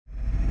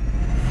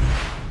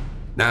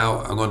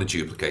Now I'm going to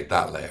duplicate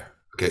that layer.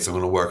 Okay, so I'm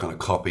going to work on a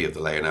copy of the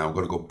layer now. I'm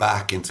going to go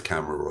back into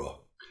Camera Raw,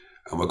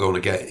 and we're going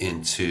to get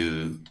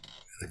into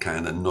the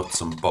kind of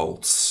nuts and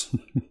bolts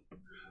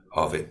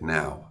of it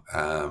now.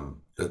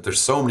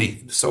 There's so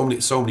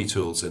many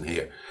tools in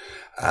here.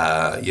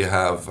 You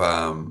have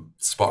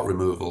spot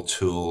removal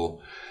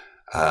tool.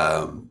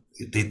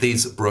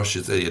 These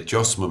brushes, the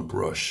adjustment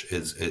brush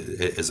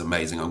is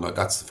amazing.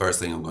 That's the first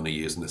thing I'm going to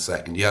use in a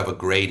second. You have a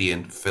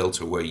gradient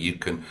filter where you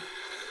can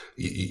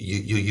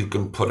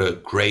put a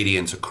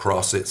gradient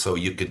across it, so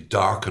you could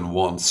darken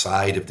one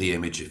side of the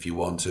image if you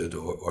wanted,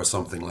 or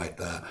something like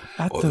that,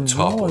 or the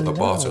top or the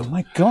bottom. Oh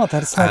my God,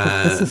 that's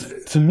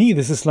like to me,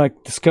 this is like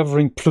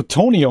discovering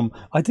plutonium.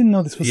 I didn't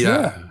know this was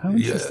there. How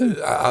interesting.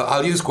 Yeah.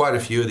 I'll use quite a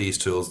few of these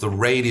tools. The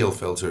radial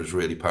filter is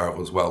really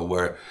powerful as well,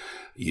 where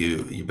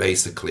you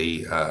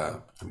basically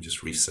let me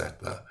just reset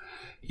that.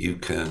 You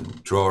can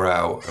draw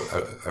out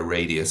a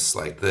radius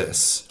like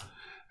this,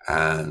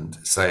 and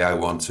say I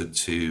wanted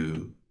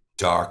to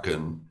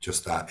darken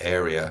just that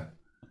area.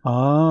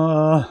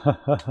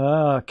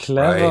 Ah,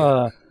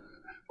 clever. Right?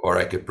 Or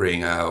I could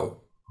bring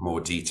out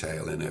more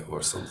detail in it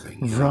or something.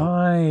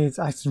 Right.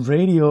 That's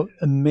radio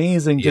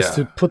amazing just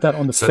to put that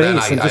on the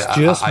face and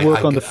just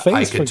work on the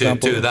face, for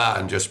example. I could do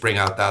that and just bring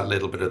out that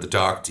little bit of the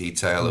dark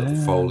detail of the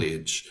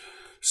foliage.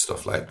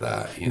 Stuff like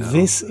that, you know.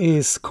 This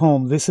is,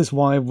 Colm, this is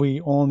why we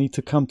all need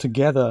to come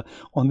together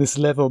on this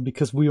level,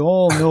 because we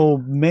all know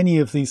many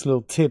of these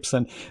little tips,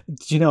 and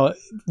you know,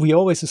 we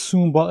always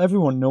assume, well,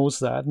 everyone knows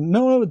that.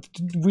 No,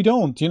 we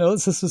don't. You know,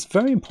 this is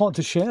very important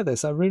to share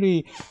this. I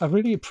really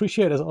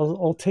appreciate us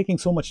all taking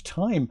so much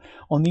time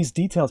on these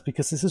details,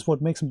 because this is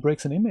what makes and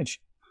breaks an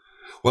image.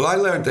 Well, I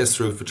learned this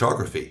through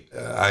photography.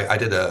 I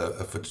did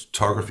a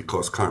photography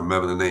course, can't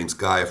remember the name's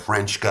guy, a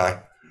French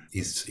guy.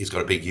 He's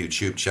got a big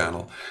YouTube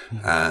channel,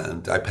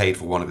 and I paid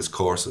for one of his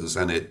courses,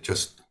 and it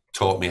just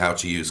taught me how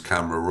to use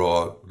Camera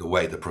Raw the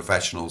way the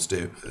professionals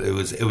do. It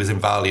was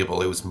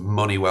invaluable. It was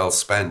money well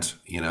spent,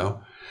 you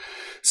know.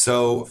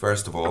 So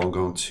first of all, I'm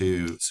going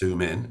to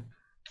zoom in.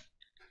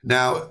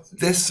 Now,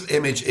 this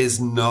image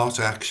is not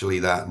actually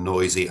that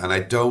noisy, and I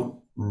don't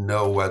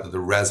know whether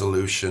the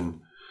resolution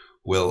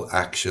will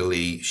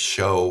actually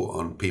show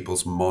on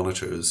people's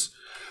monitors.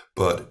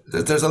 But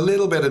there's a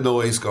little bit of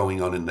noise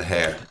going on in the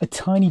hair. A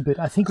tiny bit.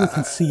 I think we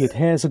can see it.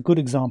 Hair's a good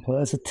example.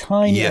 There's a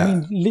tiny, I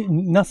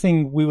mean,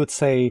 nothing we would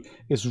say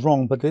is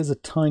wrong, but there's a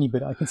tiny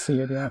bit. I can see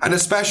it, yeah. And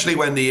especially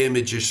when the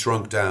image is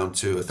shrunk down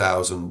to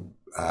 1,000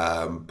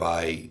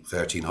 by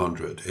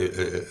 1,300,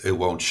 it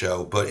won't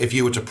show. But if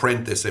you were to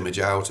print this image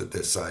out at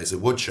this size, it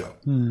would show.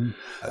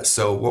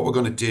 So what we're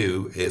going to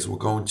do is we're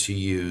going to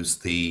use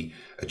the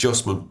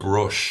adjustment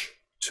brush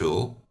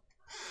tool,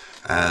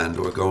 and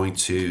we're going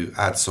to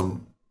add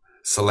some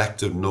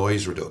selective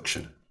noise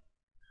reduction.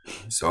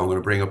 So I'm going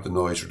to bring up the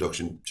noise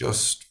reduction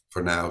just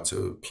for now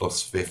to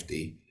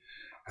 +50,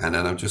 and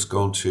then I'm just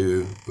going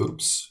to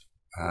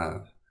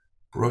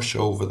brush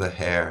over the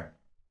hair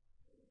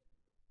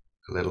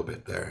a little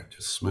bit there,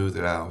 just smooth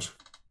it out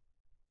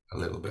a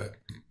little bit.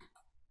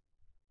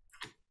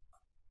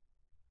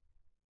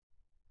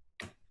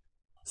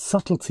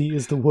 Subtlety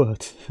is the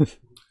word.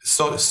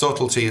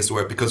 Subtlety is the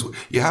word, because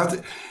you have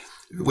to,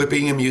 with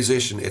being a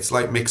musician, it's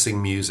like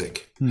mixing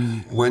music.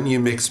 When you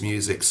mix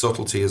music,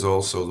 subtlety is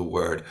also the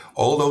word.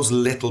 All those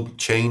little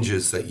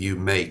changes that you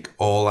make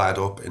all add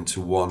up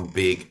into one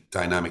big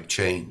dynamic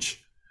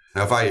change.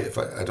 Now, if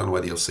I don't know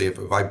whether you'll see it,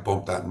 but if I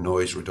bump that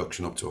noise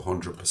reduction up to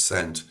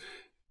 100%,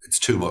 it's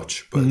too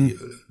much. But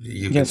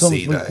you can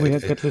see that we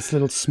get this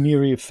little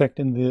smeary effect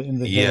in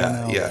the hair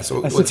now. Yeah.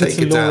 So as we'll if take it's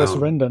it a down. low-res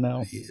render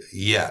now.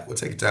 Yeah, we'll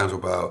take it down to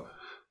about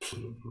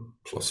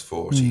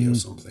 +40 or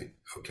something.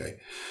 Okay.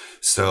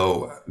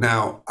 So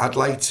now I'd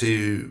like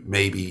to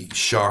maybe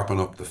sharpen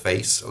up the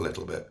face a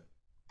little bit,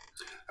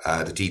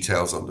 the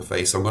details on the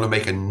face. So I'm going to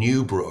make a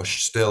new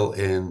brush, still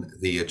in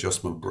the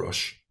adjustment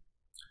brush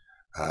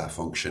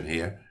function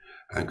here,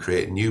 and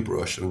create a new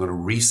brush. And I'm going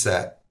to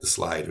reset the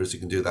sliders. You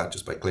can do that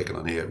just by clicking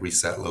on here,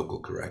 reset local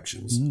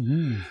corrections.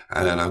 And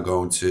then I'm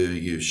going to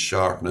use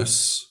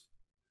sharpness,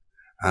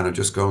 and I'm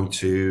just going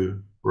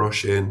to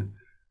brush in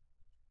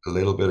a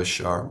little bit of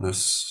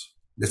sharpness.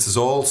 This is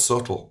all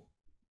subtle.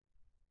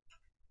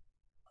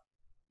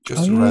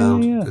 Just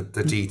around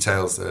the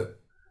details that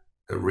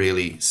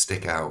really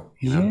stick out.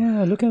 You know?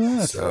 Yeah, look at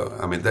that. So,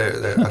 I mean,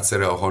 that's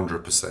at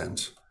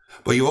 100%.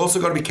 But you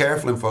also got to be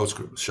careful in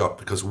Photoshop,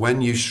 because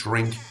when you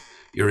shrink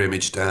your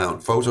image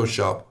down,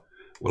 Photoshop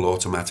will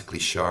automatically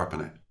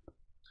sharpen it.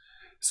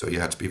 So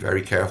you have to be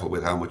very careful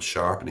with how much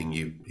sharpening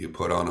you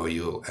put on, or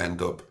you'll end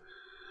up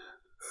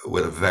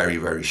with a very,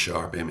 very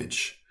sharp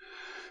image.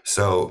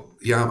 So,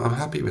 yeah, I'm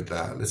happy with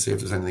that. Let's see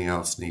if there's anything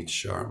else needs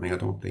sharpening. I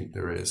don't think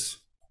there is.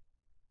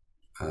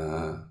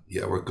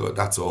 Yeah, we're good.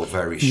 That's all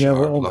very sharp. Yeah,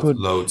 we're all good.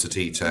 Loads of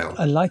detail.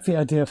 I like the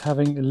idea of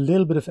having a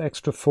little bit of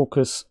extra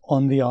focus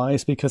on the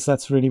eyes, because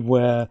that's really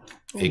where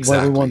we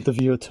want the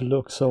viewer to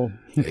look. So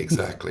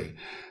Exactly.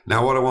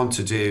 Now, what I want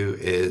to do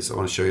is I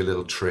want to show you a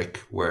little trick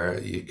where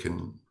you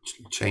can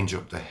change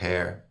up the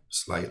hair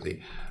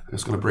slightly. I'm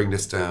just going to bring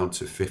this down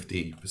to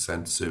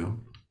 50%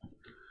 zoom.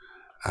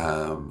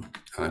 And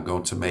I'm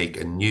going to make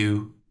a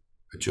new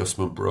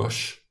adjustment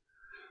brush.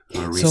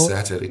 I'm going to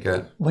reset it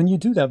again. When you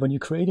do that, when you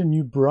create a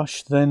new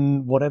brush,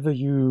 then whatever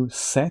you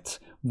set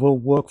will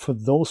work for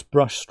those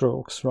brush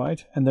strokes,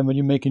 right? And then when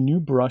you make a new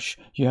brush,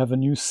 you have a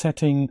new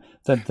setting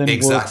that then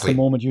works the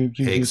moment you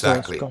use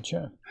those.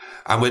 Gotcha.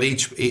 And with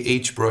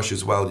each brush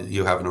as well,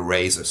 you have an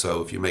eraser.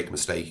 So if you make a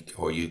mistake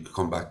or you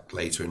come back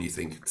later and you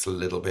think it's a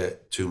little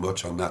bit too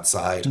much on that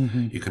side,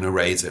 you can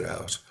erase it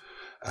out.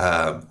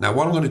 Now,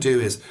 what I'm going to do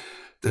is,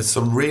 there's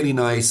some really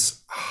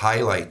nice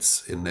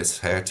highlights in this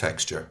hair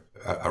texture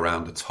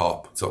around the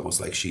top. It's almost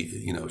like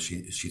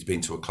she's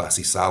been to a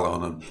classy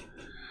salon and,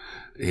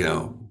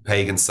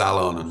 pagan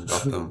salon and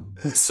got them.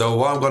 So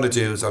what I'm going to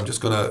do is I'm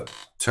just going to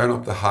turn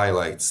up the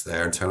highlights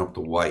there and turn up the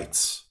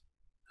whites.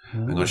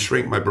 I'm going to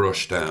shrink my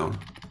brush down.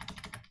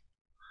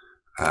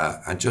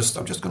 And I'm just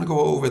going to go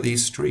over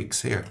these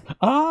streaks here.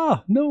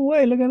 Ah, no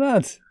way, look at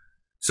that.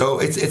 So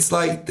it's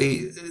like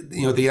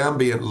the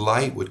ambient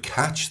light would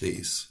catch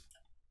these.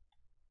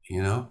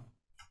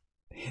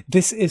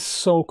 This is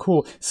so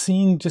cool.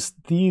 Seeing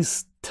just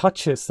these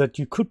touches that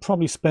you could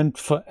probably spend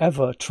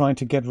forever trying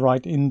to get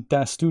right in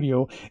Daz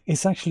Studio,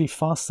 it's actually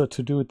faster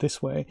to do it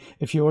this way.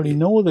 If you already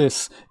know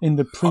this in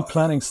the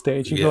pre-planning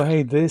stage, you go,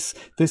 hey, this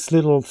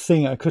little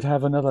thing, I could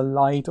have another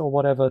light or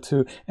whatever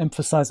to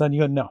emphasize that.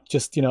 You go, no,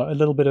 just, a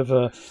little bit of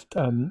a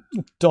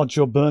dodge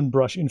or burn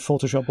brush in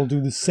Photoshop will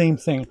do the same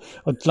thing.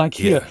 Like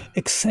here,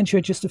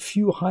 accentuate just a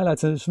few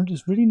highlights. And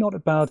it's really not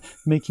about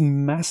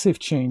making massive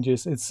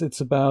changes. It's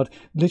about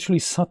literally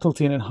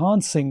subtlety and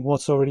enhancing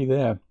what's already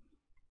there.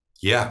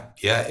 Yeah,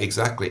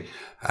 exactly.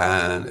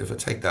 And if I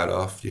take that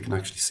off, you can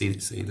actually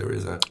see there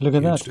is a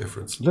huge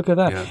difference. Look at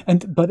that. Yeah.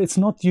 But it's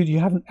not you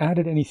haven't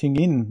added anything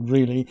in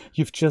really.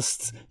 You've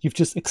just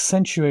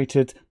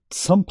accentuated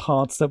some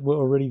parts that were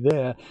already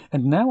there.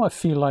 And now I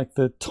feel like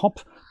the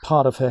top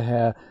part of her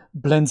hair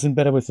blends in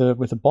better with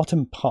the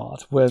bottom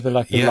part where the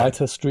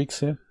lighter streaks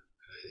here.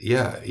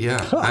 Yeah.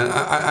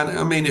 And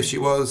I mean, if she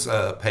was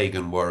a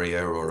pagan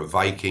warrior or a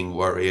Viking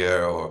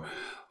warrior or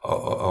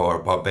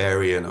a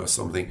barbarian or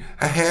something,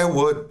 her hair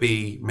would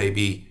be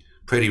maybe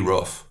pretty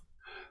rough,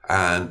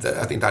 and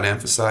I think that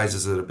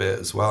emphasizes it a bit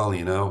as well.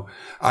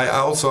 I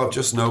also have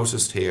just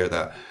noticed here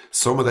that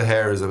some of the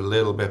hair is a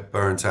little bit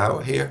burnt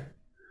out here,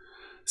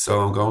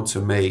 so I'm going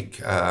to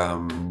make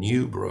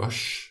new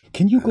brush.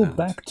 Can you go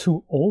back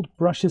to old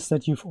brushes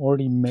that you've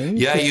already made?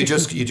 Yeah, you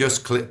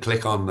just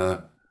click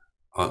on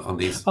on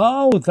these.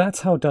 Oh,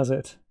 that's how it does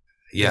it.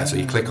 Yeah, so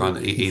you click on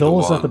either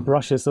those one. Are the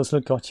brushes. Those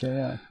look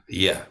gotcha.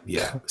 Yeah.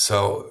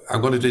 So I'm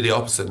going to do the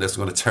opposite in this.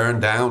 I'm going to turn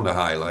down the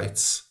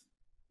highlights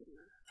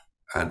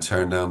and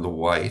turn down the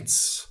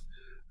whites,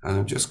 and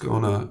I'm just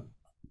going to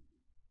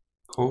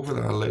go over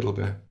that a little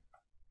bit,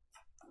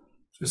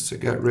 just to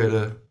get rid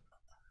of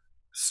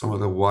some of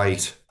the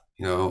white.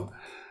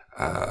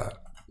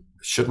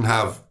 Shouldn't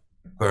have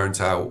burnt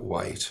out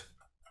white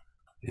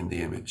in the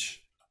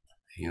image.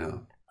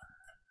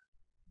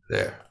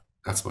 There.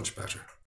 That's much better.